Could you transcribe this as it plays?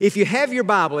If you have your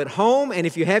Bible at home and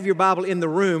if you have your Bible in the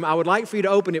room, I would like for you to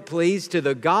open it, please, to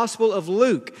the Gospel of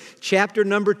Luke, chapter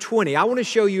number 20. I want to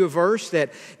show you a verse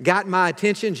that got my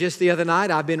attention just the other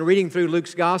night. I've been reading through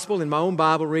Luke's Gospel in my own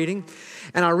Bible reading,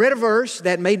 and I read a verse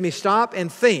that made me stop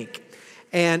and think.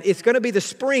 And it's going to be the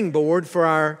springboard for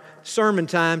our sermon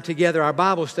time together, our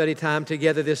Bible study time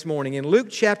together this morning. In Luke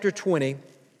chapter 20,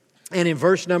 and in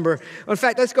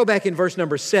let's go back in verse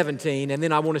number 17, and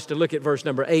then I want us to look at verse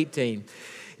number 18.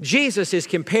 Jesus is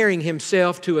comparing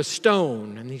himself to a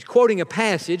stone, and he's quoting a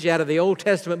passage out of the Old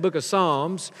Testament book of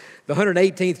Psalms, the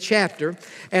 118th chapter,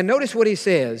 and notice what he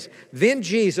says. Then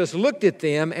Jesus looked at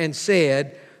them and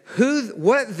said,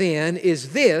 What then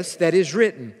is this that is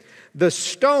written? The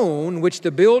stone which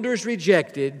the builders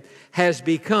rejected has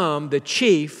become the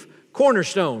chief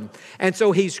cornerstone. And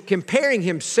so he's comparing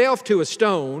himself to a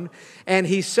stone, and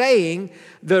he's saying,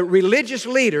 the religious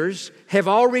leaders have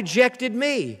all rejected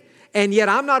me. And yet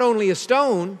I'm not only a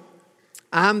stone,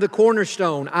 I'm the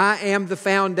cornerstone. I am the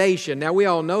foundation. Now we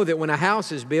all know that when a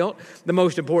house is built, the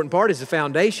most important part is the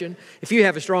foundation. If you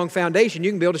have a strong foundation,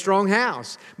 you can build a strong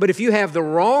house. But if you have the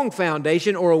wrong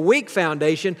foundation or a weak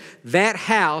foundation, that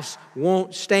house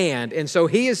won't stand. And so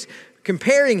he is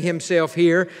comparing himself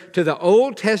here to the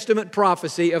Old Testament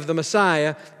prophecy of the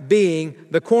Messiah being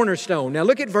the cornerstone. Now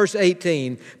look at verse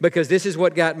 18, because this is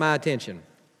what got my attention.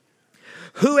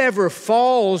 Whoever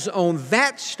falls on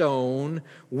that stone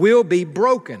will be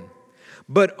broken,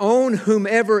 but on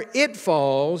whomever it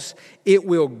falls, it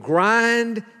will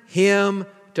grind him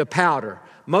to powder.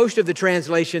 Most of the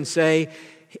translations say,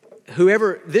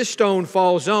 whoever this stone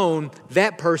falls on,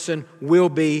 that person will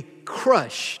be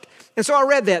crushed. And so I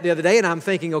read that the other day, and I'm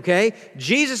thinking, okay,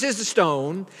 Jesus is the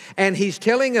stone, and he's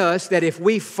telling us that if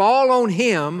we fall on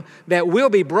him, that we'll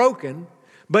be broken.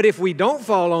 But if we don't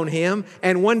fall on him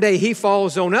and one day he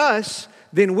falls on us,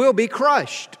 then we'll be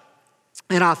crushed.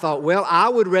 And I thought, well, I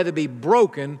would rather be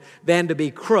broken than to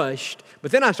be crushed.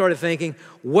 But then I started thinking,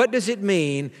 what does it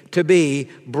mean to be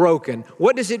broken?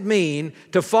 What does it mean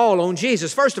to fall on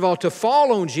Jesus? First of all, to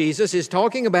fall on Jesus is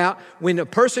talking about when a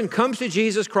person comes to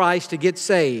Jesus Christ to get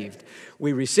saved.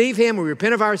 We receive him, we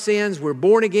repent of our sins, we're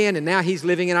born again, and now he's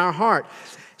living in our heart.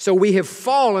 So we have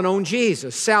fallen on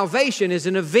Jesus. Salvation is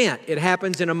an event. It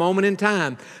happens in a moment in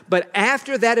time. But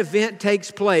after that event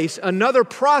takes place, another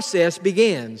process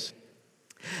begins.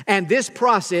 And this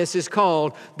process is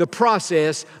called the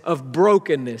process of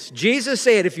brokenness. Jesus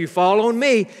said, if you fall on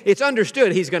me, it's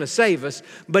understood he's going to save us,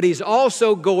 but he's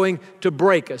also going to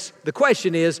break us. The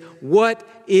question is, what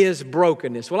is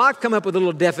brokenness? Well, I've come up with a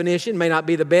little definition, may not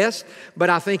be the best,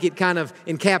 but I think it kind of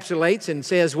encapsulates and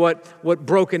says what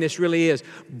brokenness really is.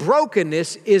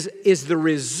 Brokenness is the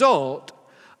result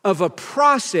of a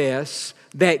process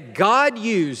that God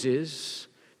uses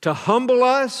to humble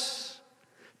us,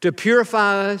 to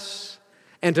purify us,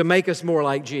 and to make us more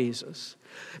like Jesus.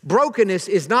 Brokenness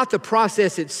is not the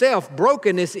process itself.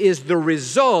 Brokenness is the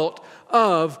result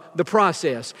of the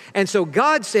process. And so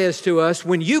God says to us,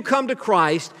 when you come to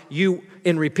Christ, you,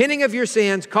 in repenting of your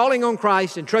sins, calling on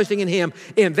Christ and trusting in him,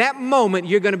 in that moment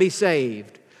you're going to be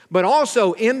saved. But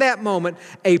also in that moment,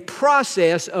 a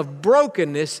process of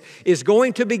brokenness is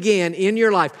going to begin in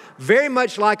your life. Very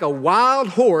much like a wild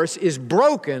horse is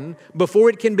broken before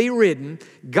it can be ridden,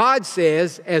 God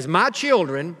says, as my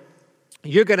children,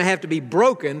 you're going to have to be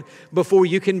broken before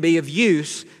you can be of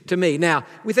use to me. Now,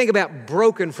 we think about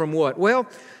broken from what? Well,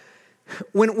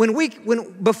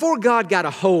 before God got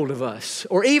a hold of us,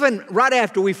 or even right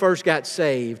after we first got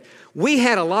saved, we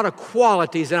had a lot of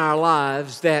qualities in our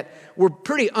lives that were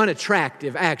pretty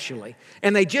unattractive, actually.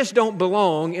 And they just don't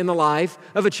belong in the life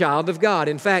of a child of God.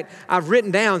 In fact, I've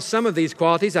written down some of these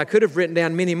qualities. I could have written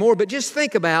down many more, but just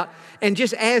think about and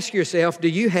just ask yourself, do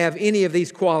you have any of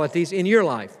these qualities in your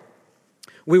life?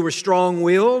 We were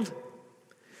strong-willed.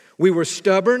 We were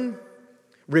stubborn,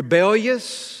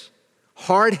 rebellious,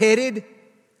 hard-headed,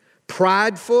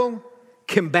 prideful,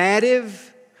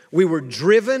 combative. We were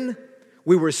driven.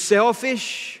 We were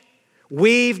selfish.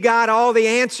 We've got all the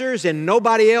answers and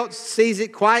nobody else sees it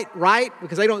quite right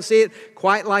because they don't see it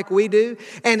quite like we do.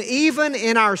 And even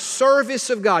in our service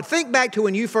of God, think back to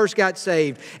when you first got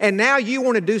saved and now you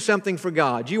want to do something for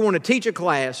God. You want to teach a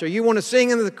class or you want to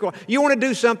sing in the choir. You want to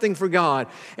do something for God.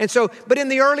 And so, but in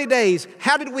the early days,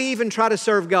 how did we even try to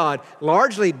serve God?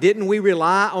 Largely, didn't we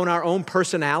rely on our own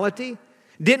personality?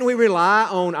 Didn't we rely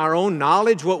on our own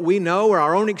knowledge, what we know, or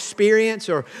our own experience?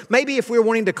 Or maybe if we're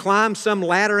wanting to climb some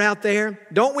ladder out there,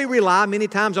 don't we rely many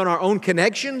times on our own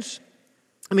connections?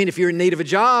 I mean, if you're in need of a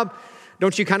job,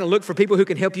 Don't you kind of look for people who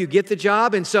can help you get the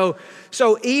job? And so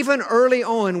even early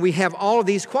on, we have all of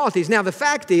these qualities. Now, the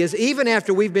fact is, even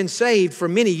after we've been saved for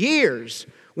many years,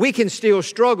 we can still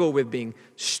struggle with being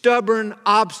stubborn,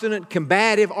 obstinate,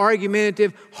 combative,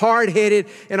 argumentative, hard-headed,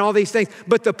 and all these things.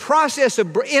 But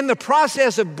in the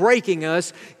process of breaking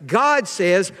us, God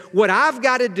says, what I've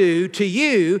got to do to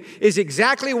you is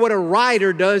exactly what a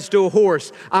rider does to a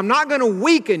horse. I'm not going to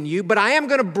weaken you, but I am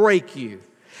going to break you.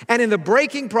 And in the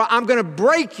breaking I'm going to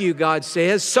break you, God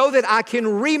says, so that I can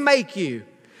remake you.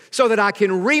 So that I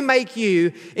can remake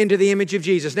you into the image of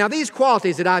Jesus. Now, these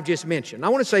qualities that I've just mentioned, I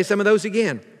want to say some of those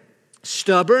again.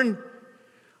 Stubborn,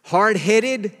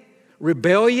 hard-headed,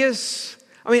 rebellious.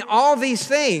 I mean, all these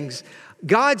things.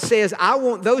 God says, I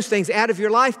want those things out of your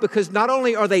life because not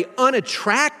only are they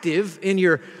unattractive in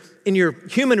your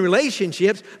human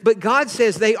relationships, but God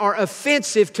says they are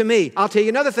offensive to me. I'll tell you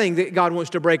another thing that God wants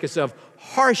to break us of,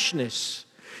 harshness.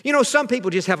 You know, some people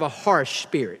just have a harsh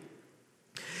spirit.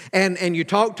 And you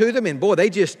talk to them and boy, they're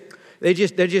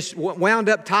just wound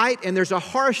up tight and there's a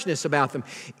harshness about them.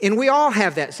 And we all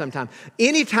have that sometimes.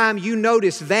 Anytime you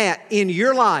notice that in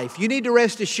your life, you need to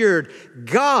rest assured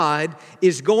God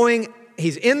is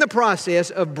He's in the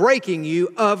process of breaking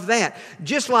you of that.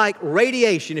 Just like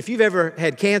radiation. If you've ever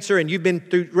had cancer and you've been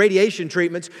through radiation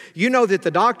treatments, you know that the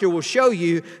doctor will show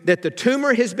you that the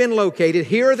tumor has been located.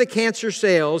 Here are the cancer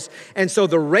cells. And so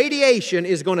the radiation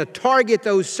is going to target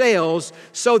those cells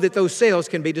so that those cells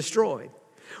can be destroyed.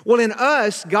 Well, in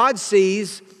us, God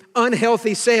sees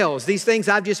unhealthy cells, these things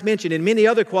I've just mentioned and many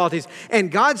other qualities.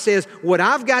 And God says, what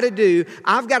I've got to do,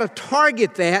 I've got to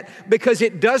target that because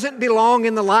it doesn't belong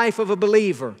in the life of a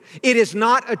believer. It is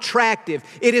not attractive.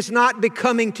 It is not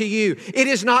becoming to you. It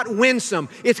is not winsome.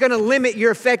 It's going to limit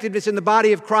your effectiveness in the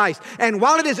body of Christ. And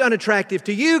while it is unattractive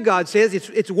to you, God says,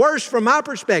 it's worse from my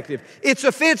perspective. It's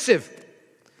offensive.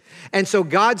 And so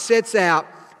God sets out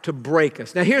to break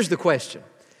us. Now, here's the question.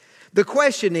 The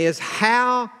question is,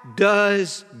 how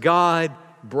does God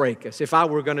break us? If I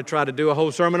were going to try to do a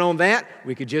whole sermon on that,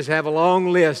 we could just have a long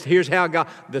list. Here's how God,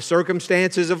 the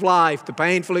circumstances of life, the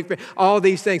painful experience, all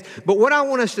these things. But what I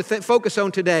want us to focus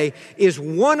on today is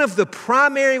one of the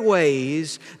primary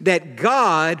ways that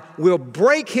God will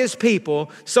break His people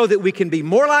so that we can be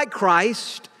more like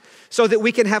Christ, so that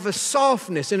we can have a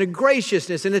softness and a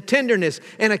graciousness and a tenderness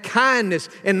and a kindness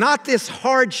and not this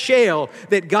hard shell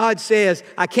that God says,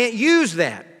 I can't use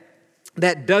that.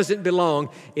 That doesn't belong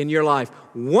in your life.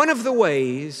 One of the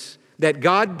ways that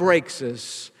God breaks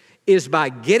us is by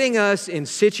getting us in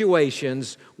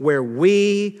situations where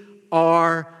we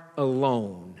are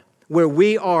alone. Where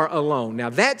we are alone. Now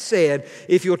that said,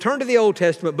 if you'll turn to the Old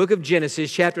Testament book of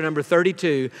Genesis, chapter number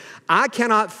 32, I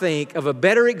cannot think of a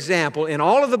better example in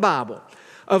all of the Bible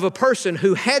of a person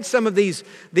who had some of these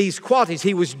qualities.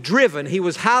 He was driven. He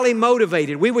was highly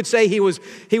motivated. We would say he was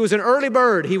an early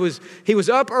bird. He was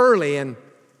up early and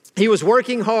he was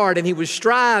working hard and he was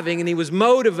striving and he was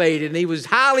motivated and he was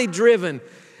highly driven.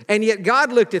 And yet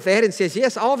God looked at that and says,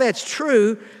 yes, all that's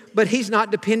true, but he's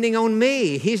not depending on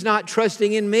me. He's not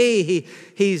trusting in me.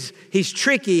 He's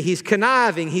tricky. He's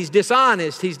conniving. He's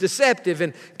dishonest. He's deceptive.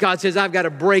 And God says, I've got to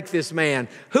break this man.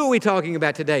 Who are we talking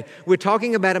about today? We're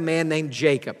talking about a man named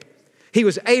Jacob. He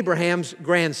was Abraham's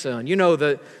grandson. You know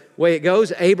the way it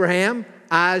goes, Abraham,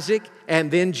 Isaac, and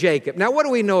then Jacob. Now, what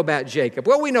do we know about Jacob?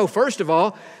 Well, we know, first of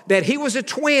all, that he was a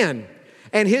twin.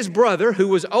 And his brother, who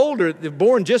was older,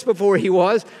 born just before he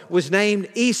was named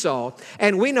Esau.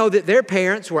 And we know that their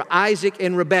parents were Isaac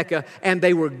and Rebekah, and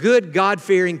they were good,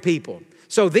 God-fearing people.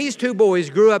 So these two boys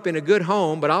grew up in a good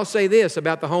home, but I'll say this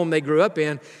about the home they grew up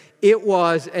in. It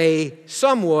was a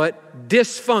somewhat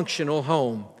dysfunctional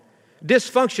home,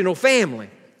 dysfunctional family.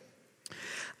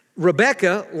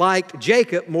 Rebekah liked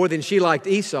Jacob more than she liked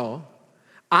Esau.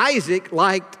 Isaac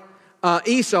liked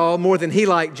Esau more than he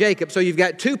liked Jacob. So you've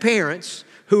got two parents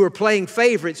who are playing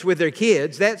favorites with their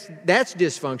kids. That's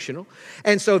dysfunctional.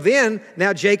 And so then,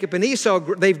 now Jacob and Esau,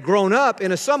 they've grown up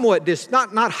in a somewhat,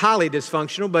 not highly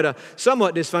dysfunctional, but a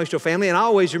somewhat dysfunctional family. And I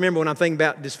always remember when I'm thinking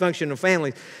about dysfunctional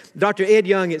families, Dr. Ed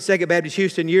Young at Second Baptist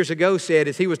Houston years ago said,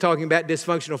 as he was talking about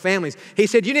dysfunctional families, he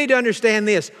said, you need to understand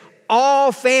this.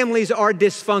 All families are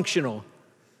dysfunctional.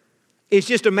 It's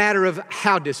just a matter of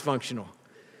how dysfunctional.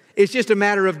 It's just a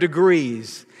matter of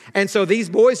degrees. And so these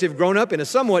boys have grown up in a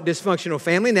somewhat dysfunctional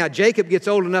family. Now Jacob gets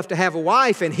old enough to have a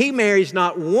wife, and he marries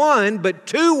not one, but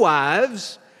two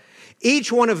wives. Each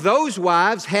one of those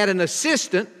wives had an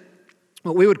assistant,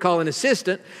 what we would call an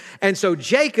assistant. And so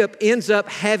Jacob ends up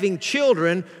having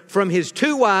children from his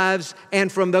two wives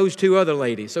and from those two other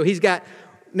ladies. So he's got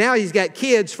now he's got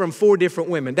kids from 4 different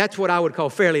women. That's what I would call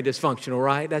fairly dysfunctional,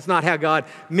 right? That's not how God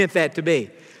meant that to be.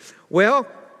 Well,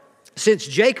 since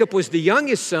Jacob was the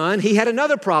youngest son, he had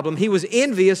another problem. He was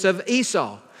envious of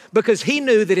Esau because he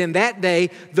knew that in that day,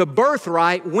 the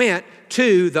birthright went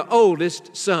to the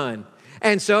oldest son.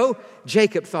 And so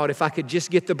Jacob thought, if I could just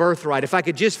get the birthright, if I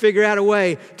could just figure out a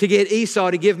way to get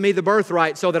Esau to give me the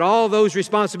birthright so that all those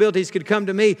responsibilities could come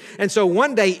to me. And so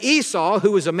one day Esau,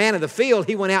 who was a man of the field,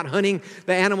 he went out hunting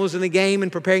the animals and the game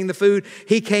and preparing the food.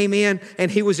 He came in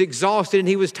and he was exhausted and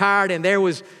he was tired, and there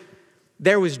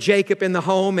was Jacob in the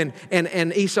home,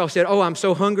 and Esau said, oh, I'm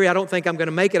so hungry, I don't think I'm going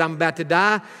to make it. I'm about to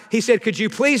die. He said, could you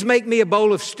please make me a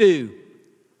bowl of stew?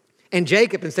 And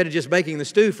Jacob, instead of just making the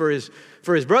stew for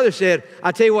his brother, said,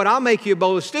 I tell you what, I'll make you a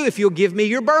bowl of stew if you'll give me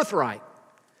your birthright.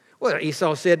 Well,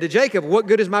 Esau said to Jacob, what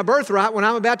good is my birthright when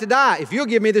I'm about to die? If you'll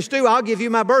give me the stew, I'll give you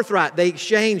my birthright. They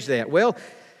exchanged that. Well,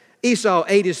 Esau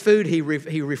ate his food, he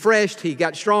refreshed, he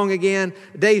got strong again.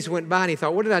 Days went by and he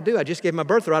thought, what did I do? I just gave my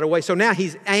birthright away. So now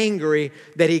he's angry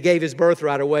that he gave his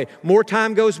birthright away. More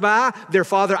time goes by, their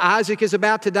father Isaac is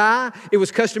about to die. It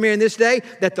was customary in this day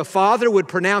that the father would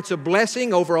pronounce a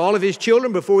blessing over all of his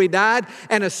children before he died,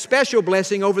 and a special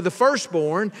blessing over the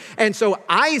firstborn. And so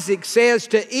Isaac says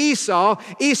to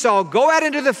Esau, go out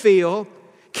into the field,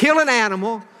 kill an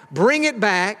animal, bring it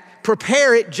back,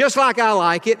 prepare it just like I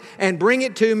like it, and bring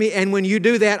it to me. And when you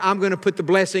do that, I'm going to put the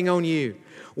blessing on you.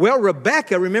 Well,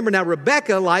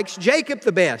 Rebekah likes Jacob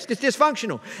the best. It's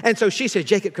dysfunctional. And so she says,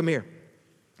 Jacob, come here.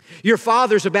 Your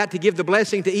father's about to give the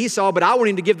blessing to Esau, but I want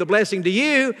him to give the blessing to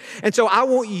you. And so I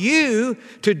want you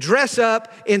to dress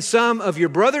up in some of your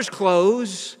brother's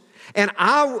clothes, and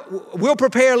we'll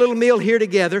prepare a little meal here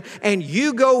together, and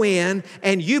you go in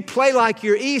and you play like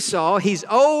you're Esau. He's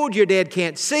old, your dad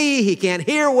can't see, he can't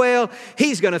hear well.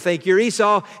 He's going to think you're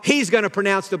Esau. He's going to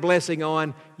pronounce the blessing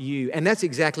on you. And that's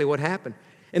exactly what happened.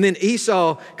 And then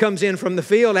Esau comes in from the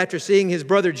field after seeing his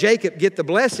brother Jacob get the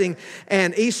blessing,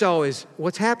 and Esau is,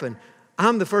 what's happened?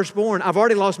 I'm the firstborn. I've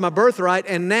already lost my birthright,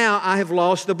 and now I have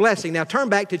lost the blessing. Now turn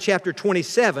back to chapter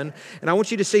 27, and I want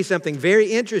you to see something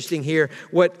very interesting here,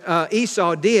 what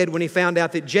Esau did when he found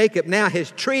out that Jacob now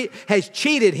has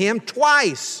cheated him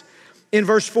twice. In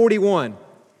verse 41.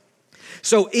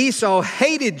 So Esau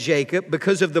hated Jacob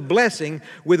because of the blessing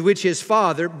with which his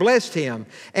father blessed him.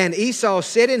 And Esau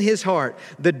said in his heart,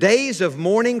 the days of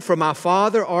mourning for my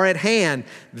father are at hand.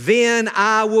 Then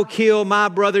I will kill my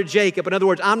brother Jacob. In other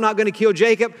words, I'm not going to kill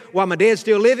Jacob while my dad's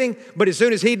still living, but as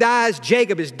soon as he dies,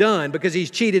 Jacob is done because he's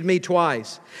cheated me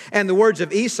twice. And the words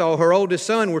of Esau, her oldest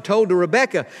son, were told to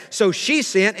Rebekah. So she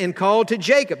sent and called to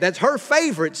Jacob, that's her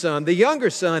favorite son, the younger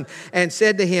son, and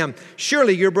said to him,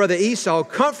 surely your brother Esau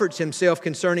comforts himself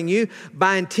concerning you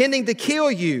by intending to kill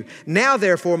you. Now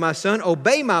therefore, my son,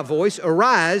 obey my voice,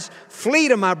 arise, flee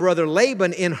to my brother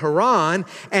Laban in Haran,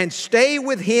 and stay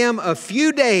with him a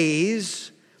few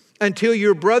days until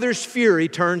your brother's fury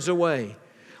turns away.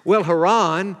 Well,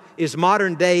 Haran is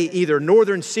modern day either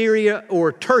northern Syria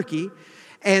or Turkey.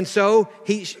 And so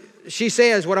she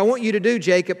says, what I want you to do,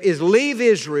 Jacob, is leave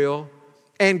Israel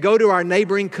and go to our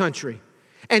neighboring country.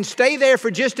 And stay there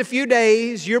for just a few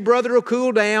days. Your brother will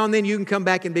cool down, then you can come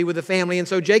back and be with the family. And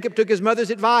so Jacob took his mother's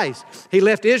advice. He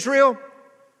left Israel.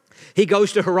 He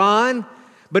goes to Haran,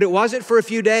 but it wasn't for a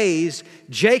few days.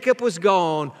 Jacob was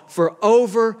gone for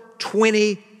over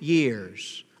 20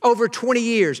 years. Over 20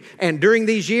 years. And during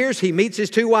these years, he meets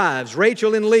his 2 wives,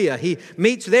 Rachel and Leah. He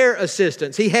meets their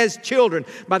assistants. He has children.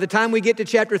 By the time we get to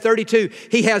chapter 32,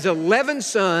 he has 11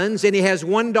 sons and he has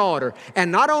 1 daughter.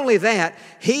 And not only that,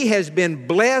 he has been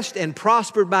blessed and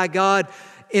prospered by God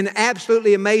in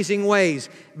absolutely amazing ways.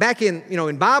 Back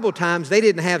in Bible times, they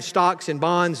didn't have stocks and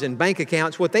bonds and bank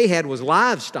accounts. What they had was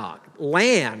livestock,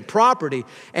 land, property,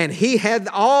 and he had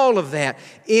all of that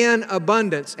in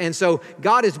abundance. And so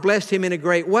God has blessed him in a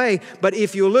great way. But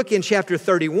if you look in chapter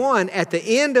 31, at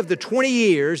the end of the 20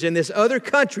 years in this other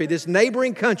country, this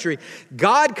neighboring country,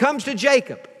 God comes to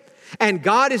Jacob. And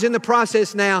God is in the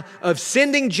process now of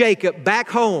sending Jacob back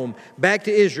home, back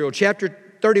to Israel. Chapter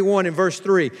 31 and verse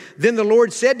 3. Then the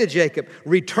Lord said to Jacob,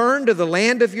 return to the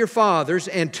land of your fathers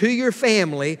and to your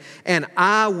family, and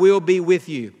I will be with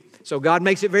you. So God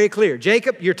makes it very clear.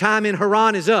 Jacob, your time in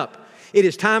Haran is up. It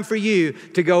is time for you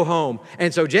to go home.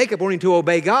 And so Jacob, wanting to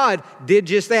obey God, did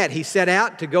just that. He set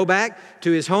out to go back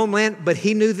to his homeland, but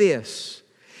he knew this.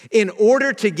 In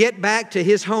order to get back to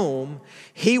his home,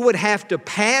 he would have to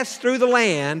pass through the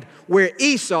land where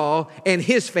Esau and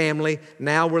his family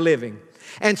now were living.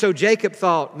 And so Jacob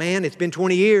thought, man, it's been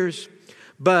 20 years,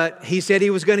 but he said he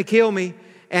was going to kill me,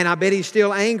 and I bet he's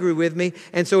still angry with me.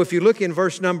 And so if you look in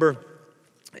verse number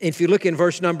if you look in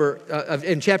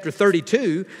in chapter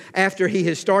 32, after he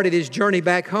has started his journey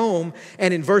back home,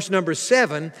 and in verse number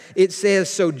 7, it says,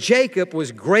 "So Jacob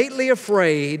was greatly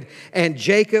afraid, and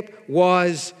Jacob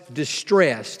was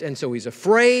distressed." And so he's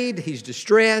afraid, he's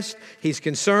distressed, he's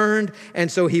concerned,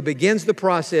 and so he begins the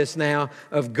process now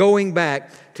of going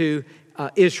back to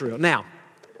Israel. Now,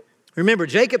 remember,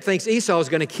 Jacob thinks Esau is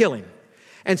going to kill him.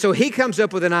 And so he comes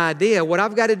up with an idea. What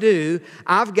I've got to do,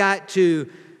 I've got to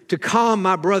calm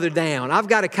my brother down. I've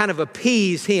got to kind of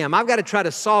appease him. I've got to try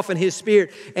to soften his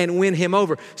spirit and win him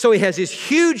over. So he has this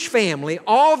huge family,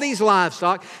 all these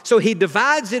livestock. So he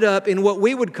divides it up in what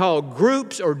we would call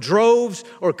groups or droves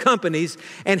or companies.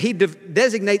 And he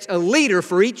designates a leader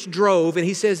for each drove. And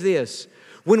he says this: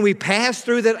 when we pass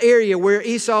through that area where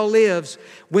Esau lives,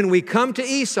 when we come to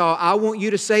Esau, I want you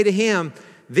to say to him,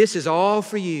 "This is all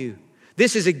for you.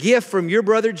 This is a gift from your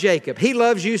brother Jacob. He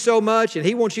loves you so much and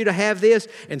he wants you to have this."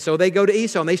 And so they go to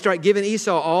Esau and they start giving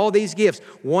Esau all these gifts,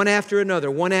 one after another,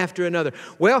 one after another.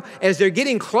 Well, as they're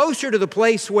getting closer to the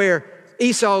place where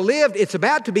Esau lived, it's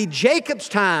about to be Jacob's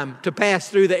time to pass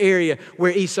through the area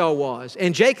where Esau was.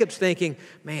 And Jacob's thinking,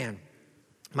 man,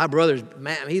 my brother's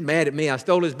mad, he's mad at me. I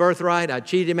stole his birthright. I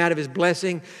cheated him out of his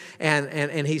blessing.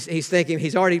 And he's thinking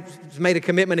he's already made a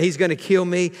commitment. He's going to kill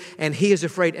me. And he is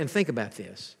afraid. And think about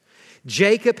this.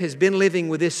 Jacob has been living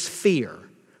with this fear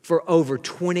for over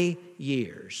 20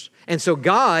 years. And so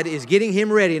God is getting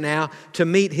him ready now to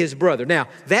meet his brother. Now,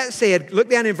 that said, look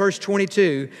down in verse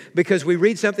 22 because we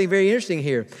read something very interesting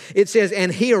here. It says,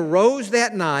 "And he arose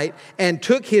that night and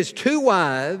took his 2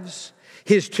 wives,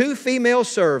 his 2 female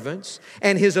servants,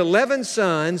 and his 11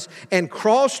 sons, and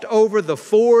crossed over the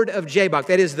ford of Jabbok."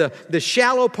 That is the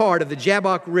shallow part of the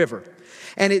Jabbok River.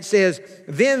 And it says,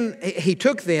 "Then he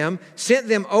took them, sent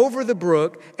them over the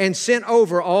brook, and sent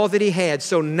over all that he had."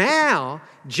 So now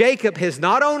Jacob has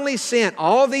not only sent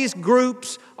all these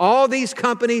groups, all these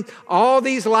companies, all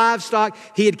these livestock,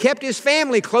 he had kept his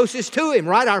family closest to him,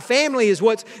 right? Our family is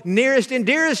what's nearest and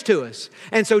dearest to us.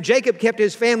 And so Jacob kept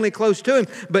his family close to him.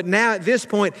 But now at this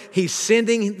point, he's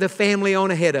sending the family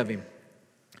on ahead of him.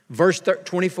 Verse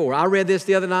 24, I read this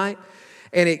the other night.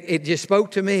 And it just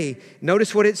spoke to me.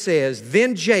 Notice what it says.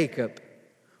 "Then Jacob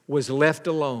was left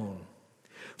alone."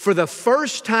 For the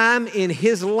first time in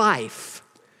his life,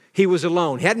 he was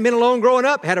alone. He hadn't been alone growing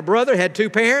up. Had a brother, had 2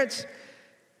 parents.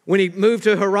 When he moved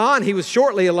to Haran, he was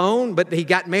shortly alone, but he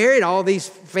got married. All these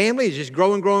families just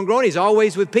growing. He's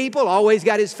always with people, always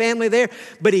got his family there.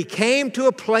 But he came to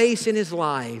a place in his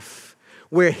life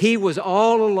where he was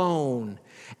all alone.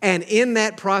 And in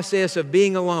that process of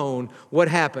being alone, what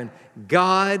happened?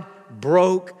 God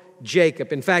broke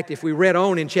Jacob. In fact, if we read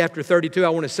on in chapter 32, I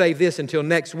want to save this until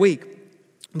next week.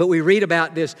 But we read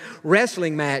about this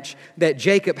wrestling match that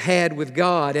Jacob had with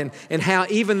God and how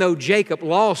even though Jacob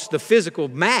lost the physical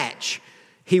match,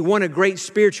 he won a great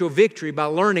spiritual victory by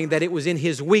learning that it was in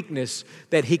his weakness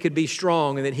that he could be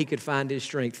strong and that he could find his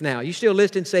strength. Now, you still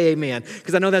listening? Say amen,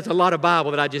 because I know that's a lot of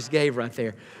Bible that I just gave right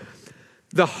there.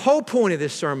 The whole point of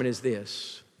this sermon is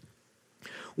this.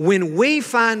 When we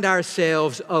find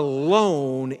ourselves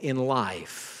alone in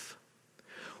life,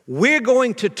 we're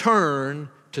going to turn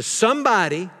to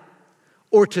somebody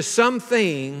or to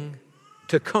something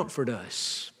to comfort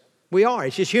us. We are.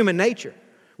 It's just human nature.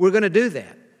 We're going to do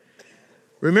that.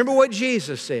 Remember what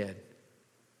Jesus said.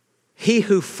 "He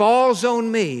who falls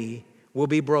on me will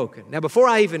be broken." Now, before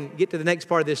I even get to the next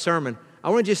part of this sermon, I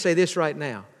want to just say this right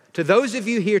now. To those of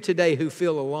you here today who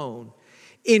feel alone,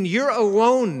 in your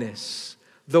aloneness,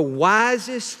 the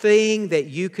wisest thing that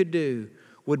you could do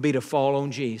would be to fall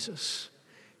on Jesus.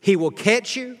 He will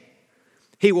catch you,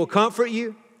 He will comfort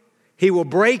you, He will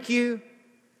break you,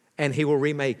 and He will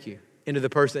remake you into the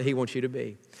person that He wants you to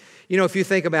be. You know, if you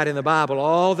think about in the Bible,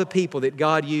 all the people that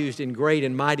God used in great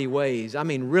and mighty ways, I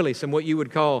mean really some what you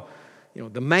would call,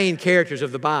 the main characters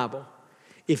of the Bible.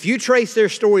 If you trace their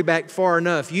story back far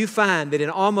enough, you find that in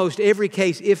almost every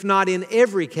case, if not in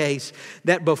every case,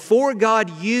 that before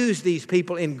God used these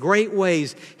people in great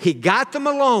ways, He got them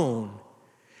alone.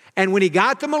 And when He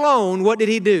got them alone, what did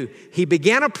He do? He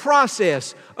began a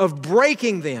process of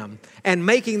breaking them and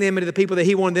making them into the people that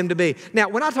He wanted them to be. Now,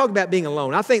 when I talk about being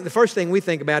alone, I think the first thing we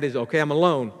think about is, okay, I'm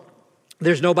alone.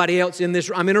 There's nobody else in this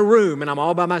room. I'm in a room and I'm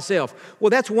all by myself.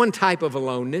 Well, that's one type of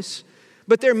aloneness.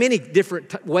 But there are many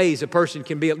different ways a person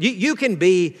can be. You can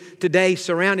be today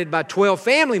surrounded by 12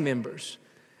 family members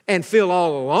and feel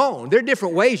all alone. There are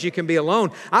different ways you can be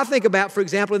alone. I think about, for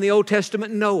example, in the Old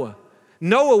Testament, Noah.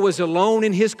 Noah was alone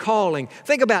in his calling.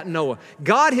 Think about Noah.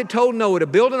 God had told Noah to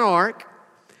build an ark,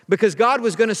 because God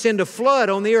was going to send a flood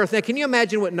on the earth. Now, can you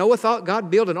imagine what Noah thought?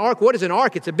 God built an ark. What is an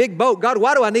ark? It's a big boat. God,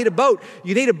 why do I need a boat?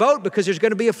 You need a boat because there's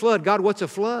going to be a flood. God, what's a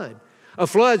flood? A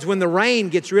flood's when the rain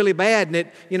gets really bad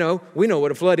and we know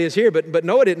what a flood is here, but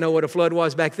Noah didn't know what a flood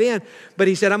was back then. But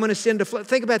he said, I'm going to send a flood.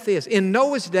 Think about this. In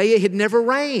Noah's day, it had never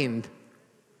rained.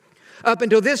 Up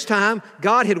until this time,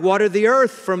 God had watered the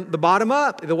earth from the bottom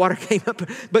up. The water came up,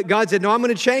 but God said, no, I'm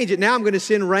going to change it. Now I'm going to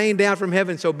send rain down from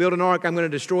heaven, so build an ark. I'm going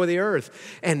to destroy the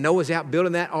earth. And Noah's out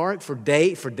building that ark for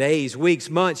days,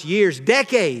 weeks, months, years,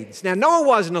 decades. Now, Noah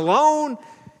wasn't alone.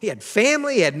 He had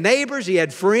family, he had neighbors, he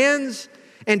had friends.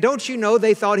 And don't you know,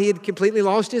 they thought he had completely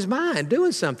lost his mind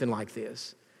doing something like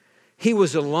this. He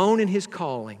was alone in his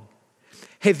calling.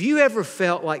 Have you ever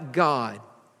felt like God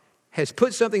has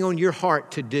put something on your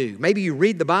heart to do? Maybe you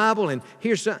read the Bible and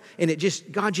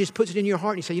God just puts it in your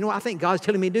heart and you say, you know what, I think God's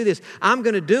telling me to do this. I'm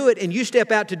going to do it, and you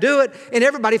step out to do it and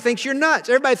everybody thinks you're nuts.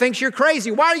 Everybody thinks you're crazy.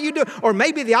 Why are you doing it? Or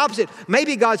maybe the opposite.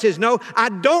 Maybe God says, no, I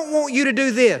don't want you to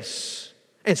do this.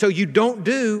 And so you don't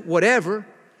do whatever.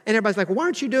 And everybody's like, well, why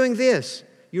aren't you doing this?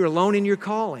 You're alone in your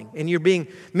calling, and you're being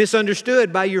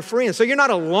misunderstood by your friends. So you're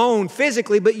not alone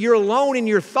physically, but you're alone in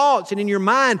your thoughts and in your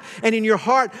mind and in your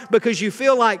heart because you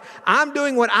feel like I'm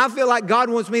doing what I feel like God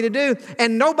wants me to do,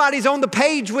 and nobody's on the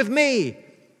page with me.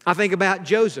 I think about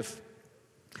Joseph.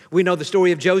 We know the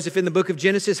story of Joseph in the book of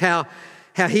Genesis, how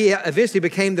he eventually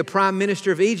became the prime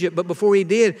minister of Egypt. But before he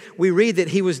did, we read that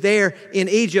he was there in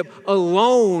Egypt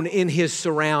alone in his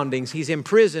surroundings. He's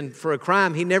imprisoned for a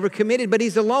crime he never committed, but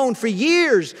he's alone for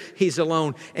years. He's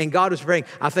alone, and God was praying.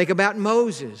 I think about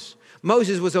Moses.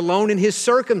 Moses was alone in his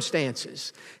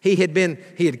circumstances. He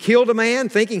had killed a man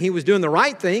thinking he was doing the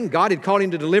right thing. God had called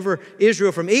him to deliver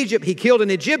Israel from Egypt. He killed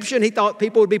an Egyptian. He thought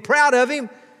people would be proud of him,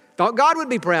 thought God would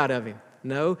be proud of him.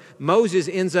 No, Moses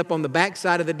ends up on the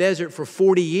backside of the desert for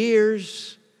 40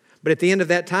 years. But at the end of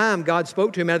that time, God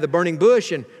spoke to him out of the burning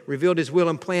bush and revealed his will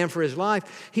and plan for his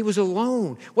life. He was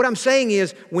alone. What I'm saying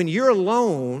is, when you're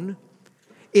alone,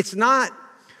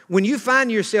 when you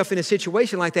find yourself in a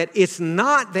situation like that, it's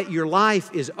not that your life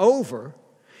is over.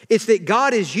 It's that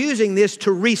God is using this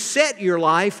to reset your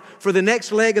life for the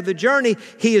next leg of the journey.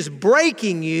 He is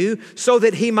breaking you so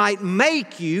that He might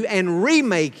make you and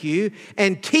remake you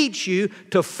and teach you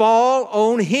to fall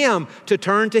on Him, to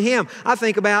turn to Him. I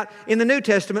think about in the New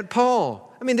Testament,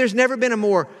 Paul. I mean, there's never been a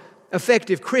more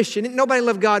effective Christian. Nobody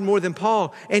loved God more than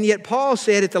Paul. And yet Paul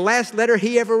said at the last letter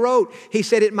he ever wrote, he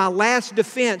said, at my last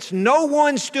defense, no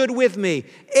one stood with me.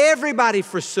 Everybody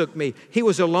forsook me. He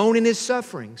was alone in his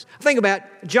sufferings. Think about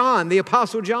John, the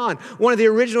Apostle John, one of the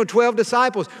original 12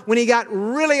 disciples. When he got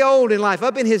really old in life,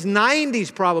 up in his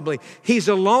 90s probably, he's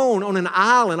alone on an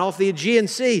island off the Aegean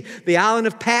Sea, the island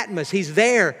of Patmos. He's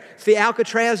there. It's the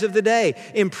Alcatraz of the day,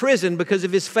 imprisoned because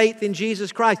of his faith in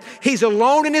Jesus Christ. He's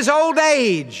alone in his old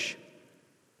age.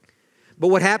 But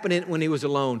what happened when he was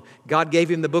alone? God gave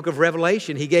him the book of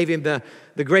Revelation. He gave him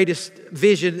the greatest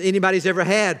vision anybody's ever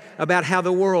had about how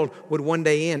the world would one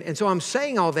day end. And so I'm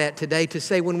saying all that today to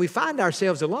say when we find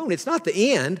ourselves alone, it's not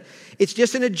the end. It's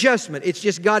just an adjustment. It's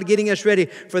just God getting us ready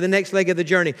for the next leg of the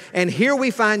journey. And here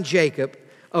we find Jacob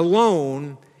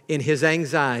alone in his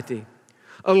anxiety,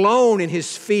 alone in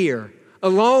his fear,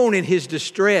 alone in his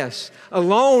distress,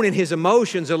 alone in his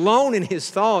emotions, alone in his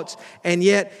thoughts. And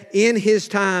yet, in his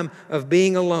time of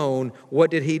being alone, what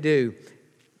did he do?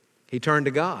 He turned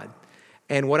to God.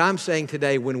 And what I'm saying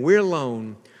today, when we're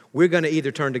alone, we're going to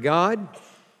either turn to God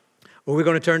or we're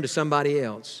going to turn to somebody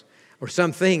else or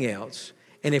something else.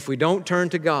 And if we don't turn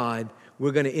to God,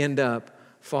 we're going to end up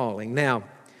falling. Now,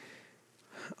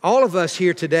 all of us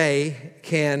here today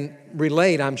can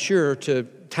relate, I'm sure, to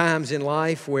times in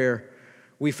life where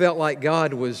we felt like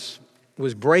God was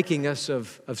breaking us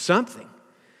of something.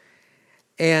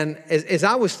 And as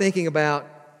I was thinking about,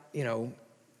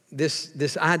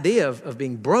 this idea of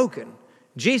being broken,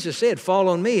 Jesus said, fall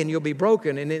on me and you'll be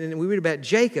broken. And we read about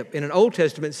Jacob in an Old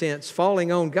Testament sense,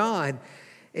 falling on God.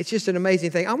 It's just an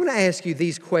amazing thing. I want to ask you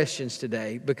these questions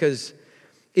today, because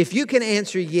if you can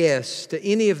answer yes to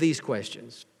any of these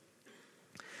questions,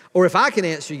 or if I can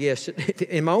answer yes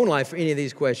in my own life for any of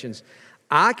these questions,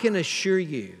 I can assure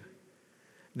you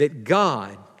that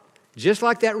God, just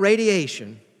like that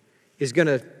radiation is going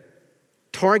to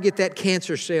target that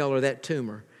cancer cell or that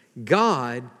tumor,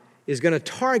 God is going to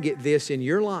target this in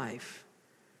your life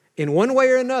in one way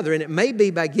or another. And it may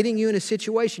be by getting you in a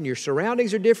situation. Your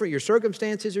surroundings are different. Your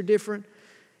circumstances are different.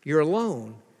 You're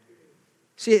alone.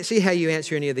 See how you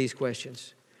answer any of these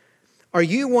questions. Are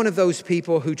you one of those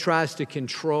people who tries to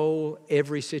control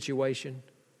every situation?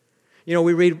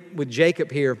 We read with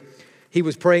Jacob here He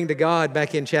was praying to God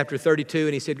back in chapter 32,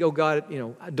 and he said, "Oh God,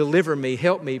 deliver me,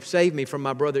 help me, save me from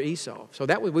my brother Esau." So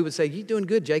that we would say, "You're doing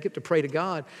good, Jacob, to pray to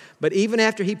God." But even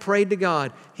after he prayed to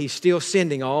God, he's still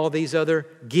sending all these other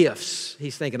gifts.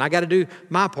 He's thinking, "I got to do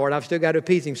my part. I've still got to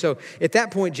appease him." So at that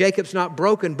point, Jacob's not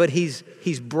broken, but he's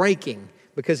breaking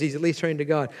because he's at least praying to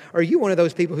God. Are you one of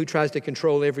those people who tries to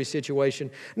control every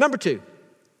situation? Number 2,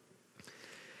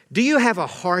 do you have a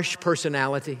harsh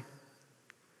personality?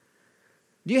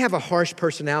 Do you have a harsh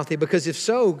personality? Because if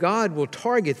so, God will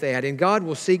target that and God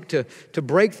will seek to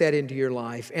break that into your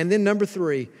life. And then number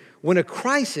 3, when a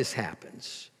crisis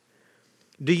happens,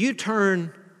 do you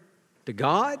turn to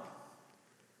God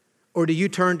or do you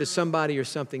turn to somebody or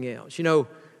something else?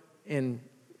 In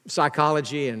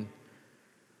psychology and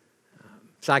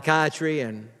psychiatry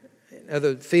and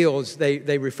other fields,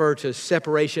 they refer to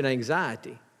separation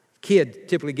anxiety. Kid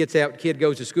typically gets out, kid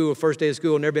goes to school, first day of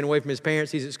school, never been away from his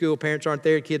parents. He's at school, parents aren't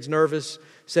there, kid's nervous,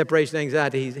 separation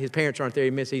anxiety, his parents aren't there,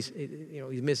 he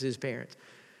misses his parents.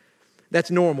 That's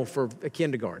normal for a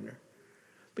kindergartner.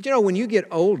 But when you get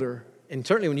older, and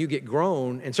certainly when you get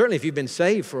grown, and certainly if you've been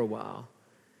saved for a while,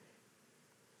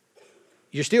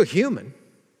 you're still human.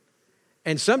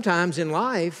 And sometimes in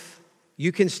life,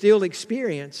 you can still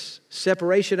experience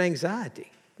separation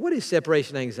anxiety. What is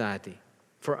separation anxiety?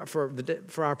 For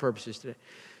our purposes today.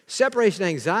 Separation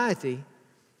anxiety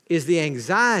is the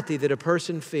anxiety that a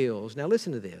person feels. Now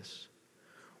listen to this.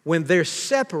 When they're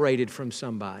separated from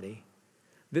somebody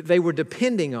that they were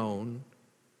depending on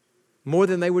more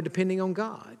than they were depending on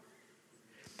God.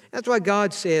 That's why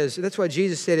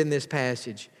Jesus said in this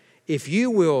passage, "If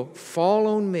you will fall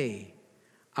on me,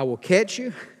 I will catch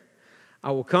you,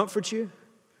 I will comfort you,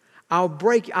 I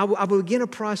will begin a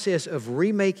process of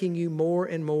remaking you more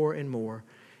and more and more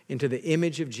into the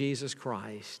image of Jesus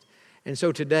Christ." And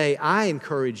so today, I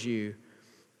encourage you,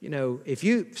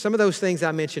 some of those things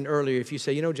I mentioned earlier, if you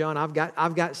say, "John, I've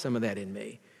got some of that in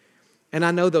me. And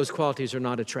I know those qualities are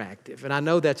not attractive. And I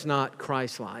know that's not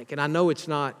Christ-like. And I know it's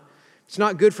not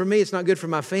good for me. It's not good for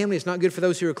my family. It's not good for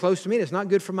those who are close to me. And it's not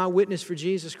good for my witness for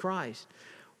Jesus Christ."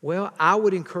 Well, I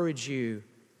would encourage you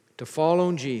to fall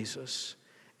on Jesus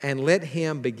and let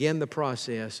Him begin the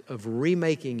process of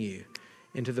remaking you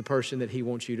into the person that He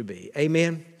wants you to be.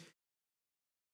 Amen?